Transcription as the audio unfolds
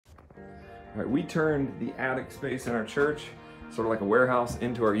All right, we turned the attic space in our church, sort of like a warehouse,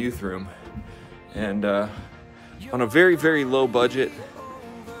 into our youth room. And on a very, very low budget,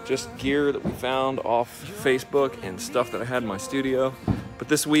 just gear that we found off Facebook and stuff that I had in my studio. But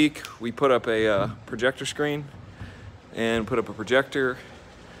this week we put up a projector screen and put up a projector.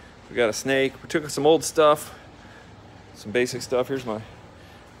 We got a snake. We took some old stuff, some basic stuff. Here's my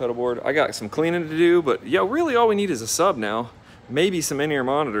pedal board. I got some cleaning to do, but yeah, really all we need is a sub now. Maybe some in-ear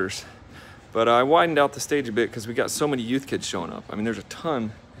monitors. But I widened out the stage a bit because we got so many youth kids showing up. I mean, there's a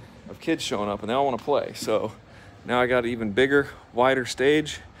ton of kids showing up and they all want to play. So now I got an even bigger, wider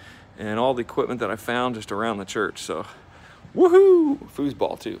stage and all the equipment that I found just around the church. So, woohoo!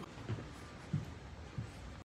 Foosball too.